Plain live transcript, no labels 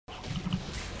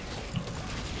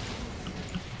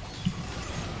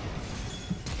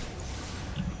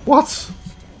What?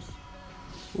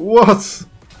 What?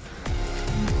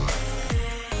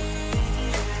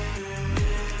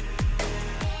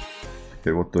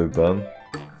 Okay, what do I ban?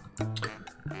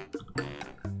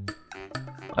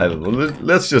 I don't know.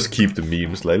 Let's just keep the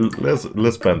memes. Like,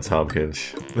 let's ban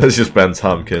Tamkinch. Let's just ban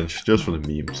Tamkinch just for the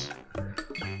memes.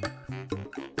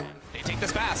 They take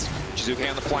this fast. Shizuke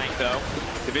on the flank though.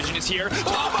 The vision is here.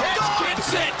 Oh my god,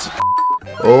 Vincent!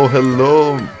 Oh,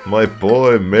 hello, my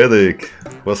boy Medic.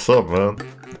 What's up, man?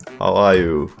 How are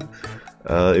you?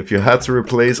 If you had to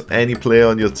replace any player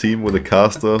on your team with a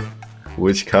caster,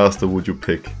 which caster would you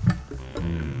pick?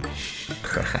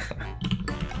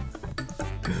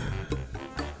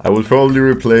 I would probably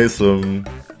replace I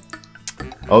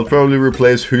would probably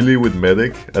replace Huli with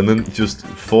Medic and then just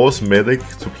force Medic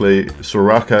to play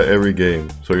Soraka every game.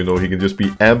 So you know he can just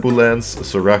be ambulance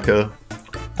Soraka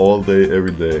all day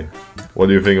every day. What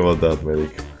do you think about that,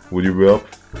 Medic? Would you be up?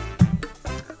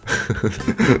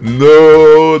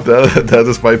 No, that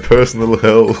is my personal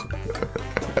hell.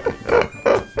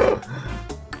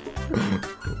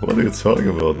 What are you talking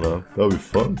about, man? That'll be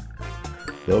fun.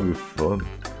 That'll be fun.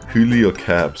 Huli or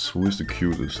Caps? Who is the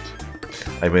cutest?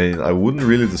 I mean, I wouldn't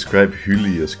really describe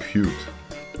Huli as cute.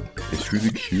 Is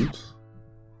Huli cute?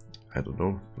 I don't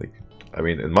know. Like, I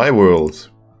mean, in my world,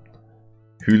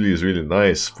 Huli is really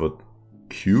nice, but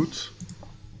cute?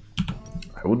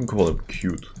 I wouldn't call him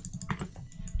cute.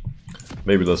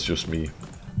 Maybe that's just me.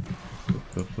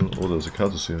 Oh, there's a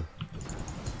Katus here.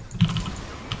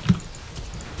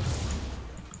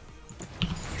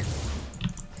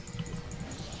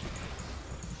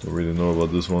 Don't really know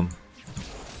about this one.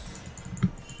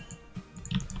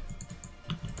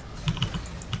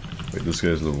 Wait, this guy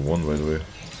is level 1 by the way.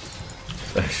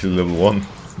 It's actually level 1.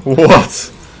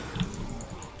 What?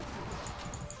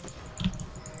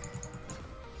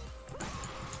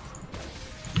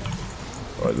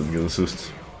 Oh, I didn't get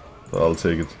assist. But I'll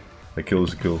take it. A kill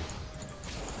is a kill.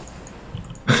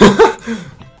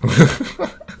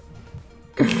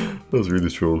 That was really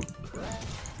troll.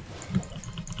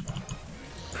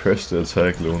 Press the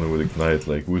attack Leona with Ignite.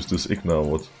 Like, who is this Igna?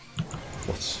 What?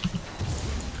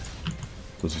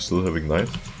 Does he still have Ignite?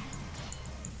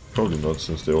 Probably not,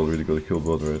 since they already got a kill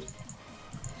bot, right?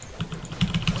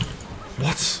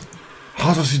 What?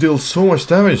 How does he deal so much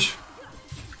damage?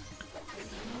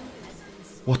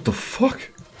 What the fuck?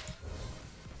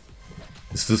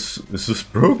 Is this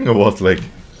broken or what? Like,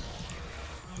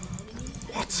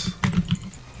 what?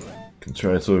 Can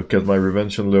try to get my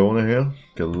revenge on Leona here.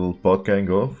 Get a little bot gang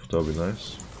off. That'll be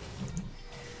nice.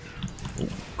 Oh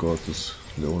god, this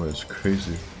Leona is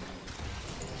crazy.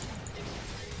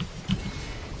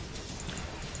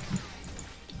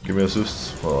 Give me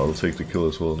assists. Oh, I'll take the kill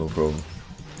as well, no problem.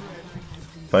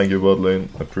 Thank you, bot lane.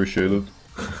 I appreciate it.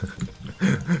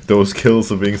 Those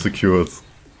kills are being secured.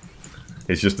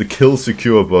 It's just the kill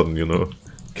secure button, you know.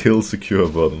 Kill secure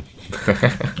button.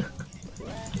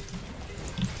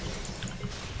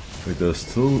 Wait, they're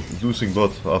still losing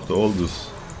bot after all this.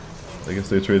 I guess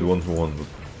they trade 1 for 1, but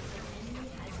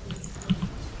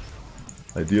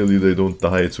ideally they don't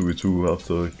die 2v2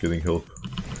 after getting help.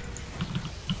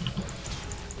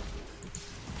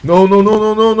 No, no, no,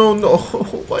 no, no, no, no!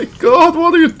 Oh my god,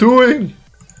 what are you doing?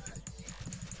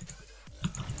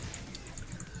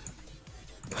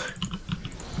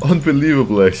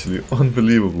 Unbelievable, actually,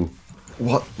 unbelievable.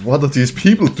 What are these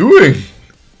people doing?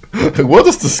 What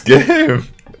is this game?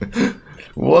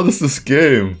 What is this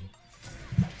game?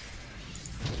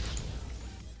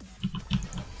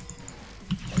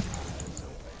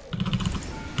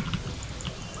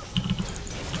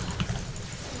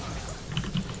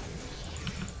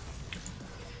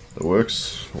 That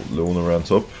works. Leona ran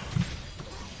top.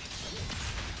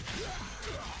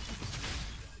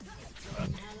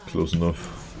 Close enough.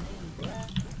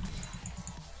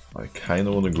 I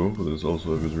kinda wanna go, but it's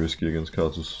also a bit risky against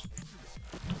Katus.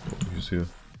 Oh, he's here.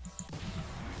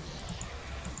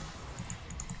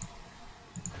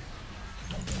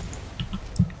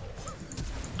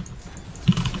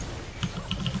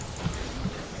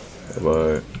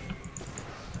 Bye.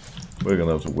 We're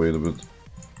gonna have to wait a bit.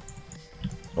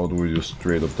 Or do we just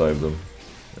straight up dive them?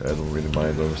 I don't really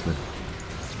mind, honestly.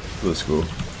 Let's go.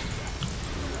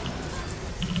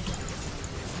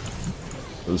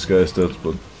 This guy is dead,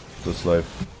 but that's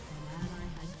life.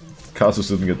 Kasus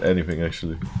didn't get anything,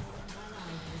 actually.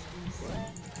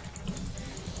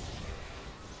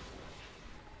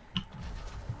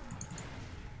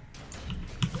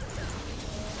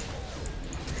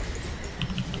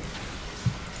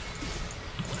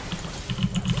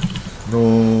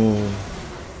 No,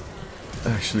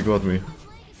 actually got me.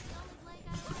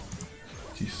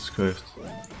 Jesus Christ.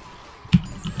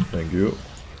 Thank you.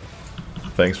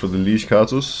 Thanks for the leash,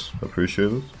 Katus.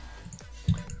 Appreciate it.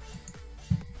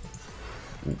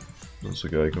 Ooh, there's a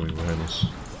guy coming behind us.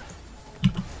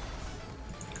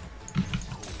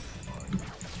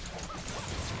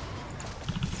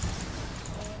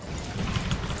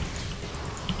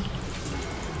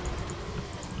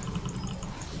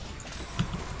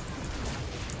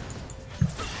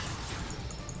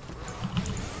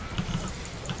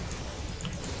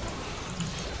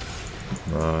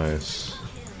 Nice.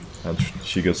 And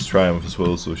she gets Triumph as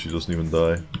well, so she doesn't even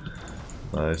die.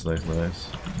 Nice, nice, nice.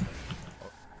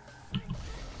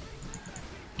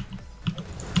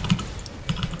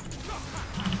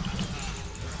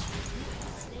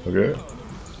 Okay.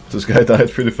 This guy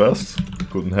died pretty fast.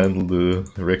 Couldn't handle the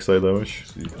Rek'Sai damage.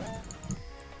 See.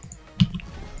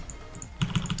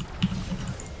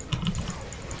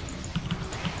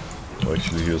 Oh,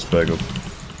 actually, here's backup.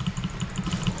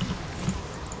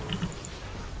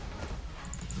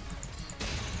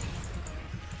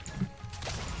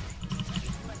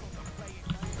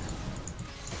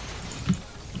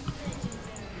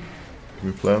 Can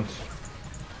we plant?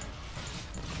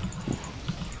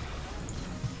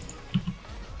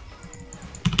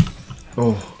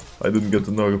 Oh, I didn't get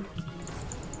the nugget.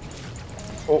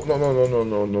 Oh, no, no, no, no,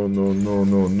 no, no, no, no,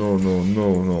 no, no, no,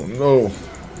 no, no, no.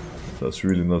 That's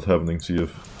really not happening, TF.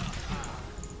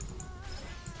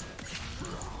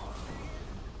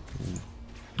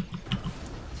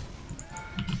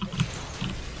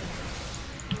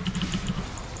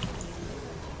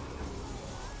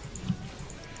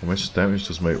 How much damage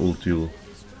does my ult deal?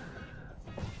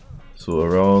 So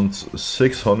around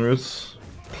 600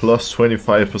 plus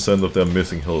 25% of their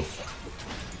missing health.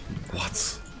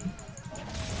 What?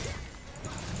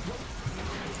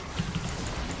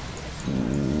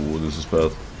 Ooh, this is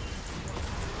bad.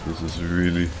 This is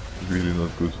really, really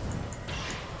not good.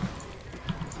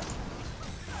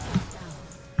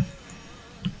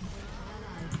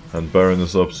 And Baron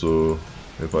is up, so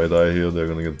if I die here, they're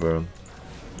gonna get Baron.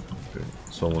 Okay.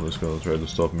 Someone is gonna try to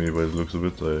stop me by the looks of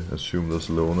it. I assume that's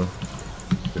Leona.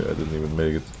 Okay, I didn't even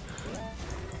make it.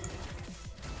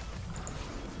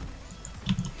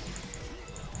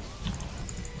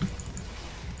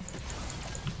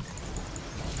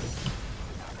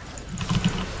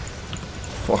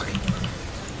 Fuck.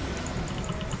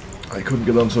 I couldn't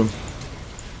get onto him.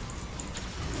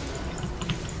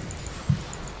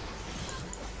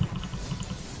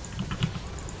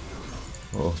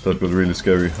 Oh, that got really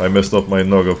scary. I messed up my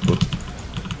knock-up, but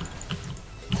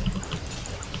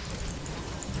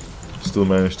still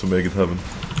managed to make it happen.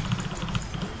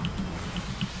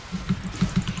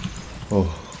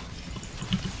 Oh.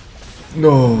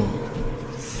 No!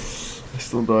 I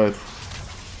still died.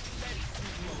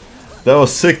 That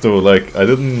was sick though, like, I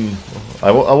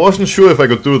wasn't sure if I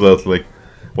could do that, like,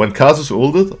 when Kazus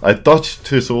ulted, I dodged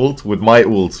his ult with my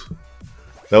ult.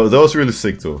 That was really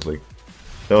sick though, like,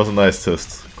 that was a nice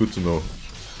test, good to know.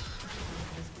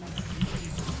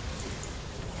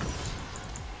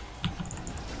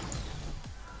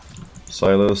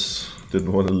 Silas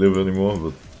didn't want to live anymore,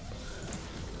 but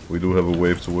we do have a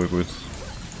wave to work with.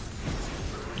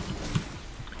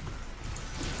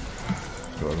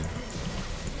 Got him.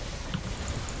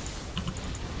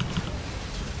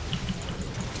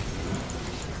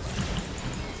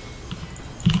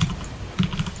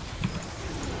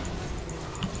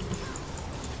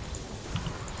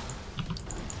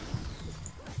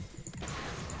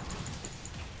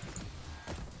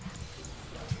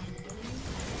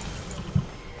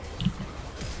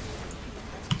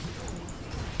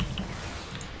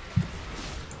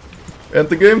 End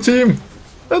the game, team!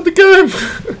 End the game!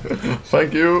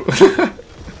 Thank you!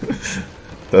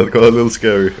 That got a little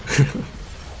scary.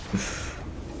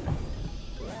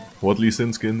 What Lee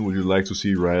Sin skin would you like to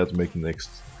see Riot make next?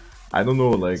 I don't know,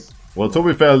 like... Well, to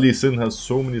be fair, Lee Sin has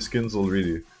so many skins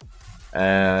already.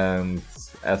 And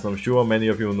as I'm sure many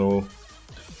of you know,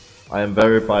 I am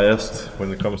very biased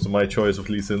when it comes to my choice of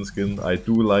Lee Sin skin. I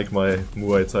do like my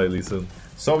Muay Thai Lee Sin.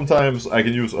 Sometimes I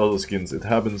can use other skins, it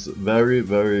happens very,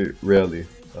 very rarely.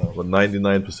 But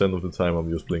 99% of the time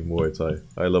I'm just playing Muay Thai.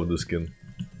 I love this skin.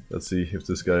 Let's see if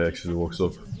this guy actually walks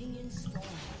up.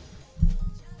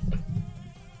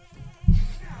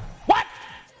 What?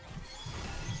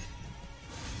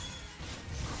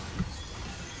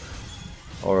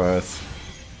 Alright.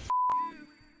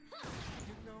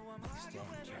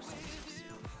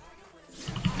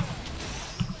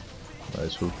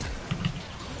 Nice hook.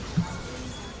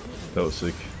 That was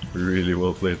sick. Really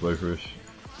well played by Frisch.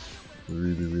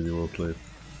 Really, really well played.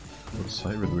 What's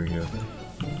Cyber doing here?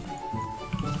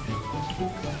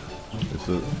 Is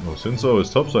it... No, Sinso is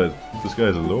topside. This guy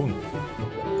is alone.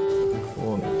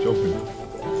 jumping.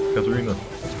 Katarina.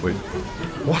 Wait.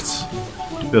 What?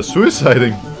 They're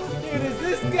suiciding! Dude, is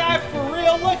this guy for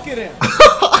real? Look at him!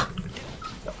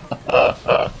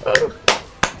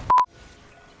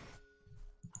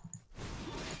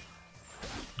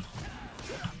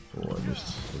 Oh, I missed.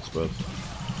 That's bad.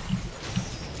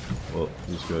 Well,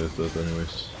 this guy is dead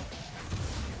anyways.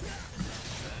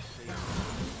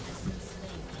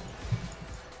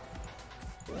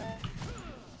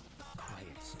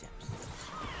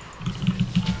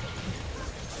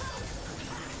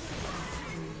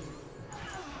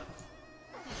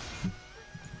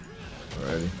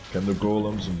 Alrighty, can the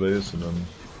golems and base and then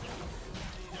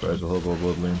try to help our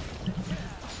bot lane.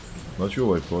 Not sure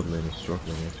why bot lane is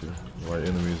struggling actually. Why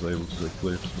enemy is able to take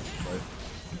plates.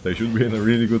 They should be in a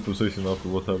really good position after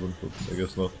what happened, but I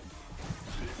guess not.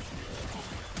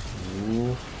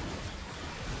 Ooh.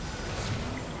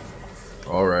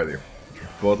 Alrighty,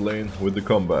 bot lane with the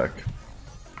comeback.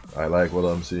 I like what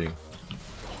I'm seeing.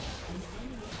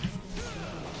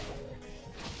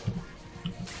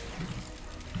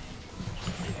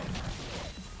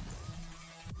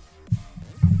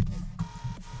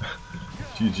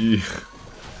 GG.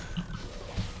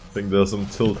 I think there's some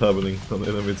tilt happening on the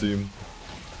enemy team.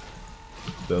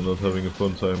 They're not having a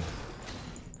fun time.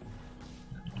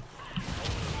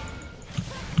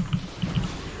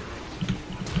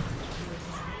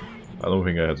 I don't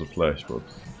think I had to flash, but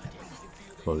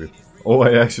fuck it. Oh,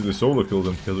 I actually solo killed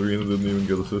him. Katarina didn't even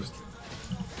get assist.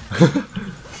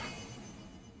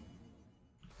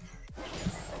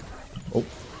 Oh.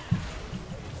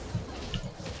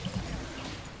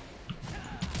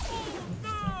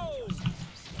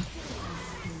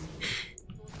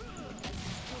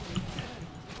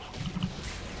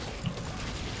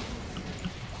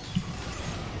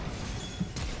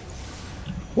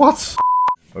 What?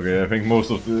 Okay, I think most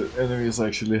of the enemies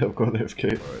actually have got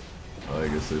AFK. Alright, I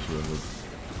guess they should have.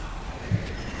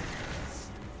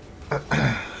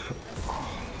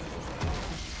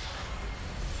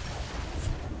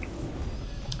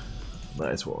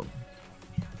 Nice one.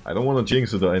 I don't want to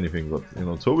jinx it or anything, but you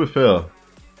know, to be fair,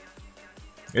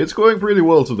 it's going pretty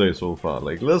well today so far.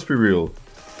 Like, let's be real,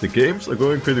 the games are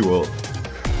going pretty well.